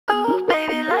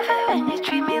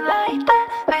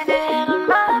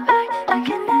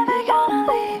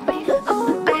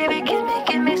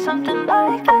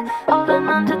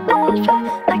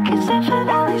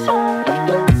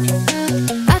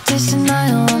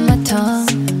tongue.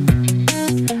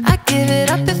 I'd give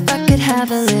it up if I could have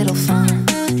a little fun.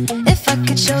 If I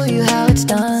could show you how it's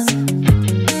done,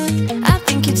 I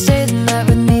think you'd stay the night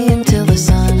with me until the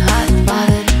sun. Hot and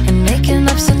bothered and making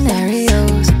up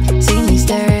scenarios. See me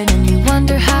staring and you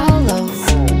wonder how low.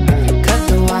 Cut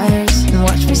the wires and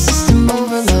watch me system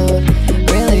overload.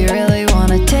 Really, really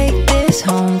wanna take this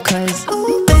home, 'cause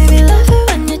ooh, baby, love it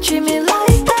when you treat me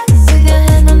like that. With your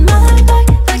hand on my back,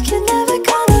 like you're never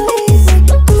gonna leave me.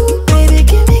 Ooh, baby,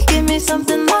 give me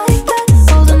something like that.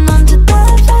 Holding on to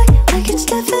that fact, like it's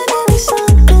definitely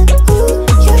something. Ooh,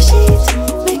 your sheets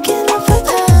making up for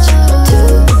touch. 2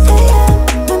 a.m.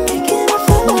 we're making up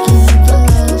for love.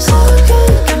 So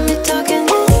good, got me talking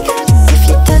in caps. If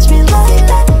you touch me like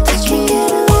that, I can get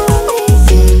a little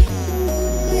needy.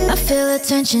 I feel the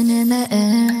tension in the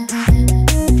air.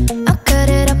 I'll cut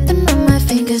it up and run my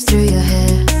fingers through your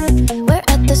hair. We're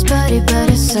at this party, but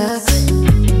it sucks.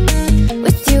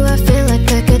 With you, I feel like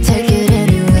I could take it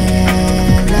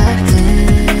anywhere. Locked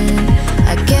in,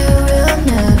 I get real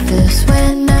nervous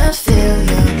when I feel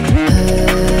your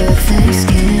perfect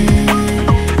skin.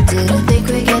 Didn't think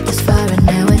we'd get this far, and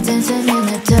now we're dancing in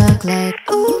the dark like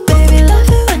ooh, baby, love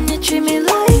it when you treat me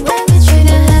like that. Treat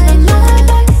your hand on my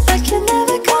back, like you're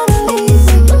never gonna leave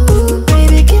me. Ooh,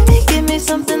 baby, give me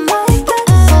something like that.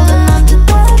 Holding on to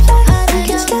that fact, like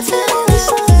it's definitely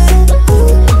something.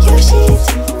 Ooh, your sheets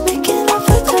making up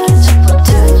for touch.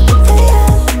 2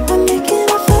 a.m. we're making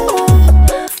up for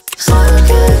love. So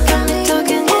good, got me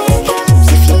talking in caps.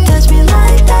 If you touch me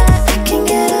like that, I can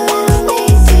get a little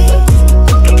needy.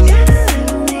 I can get a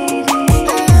little needy.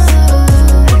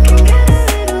 I can get a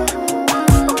little.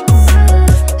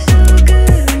 So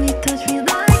good when you touch me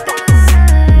like that.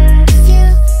 If you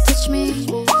touch me,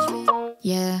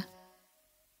 yeah.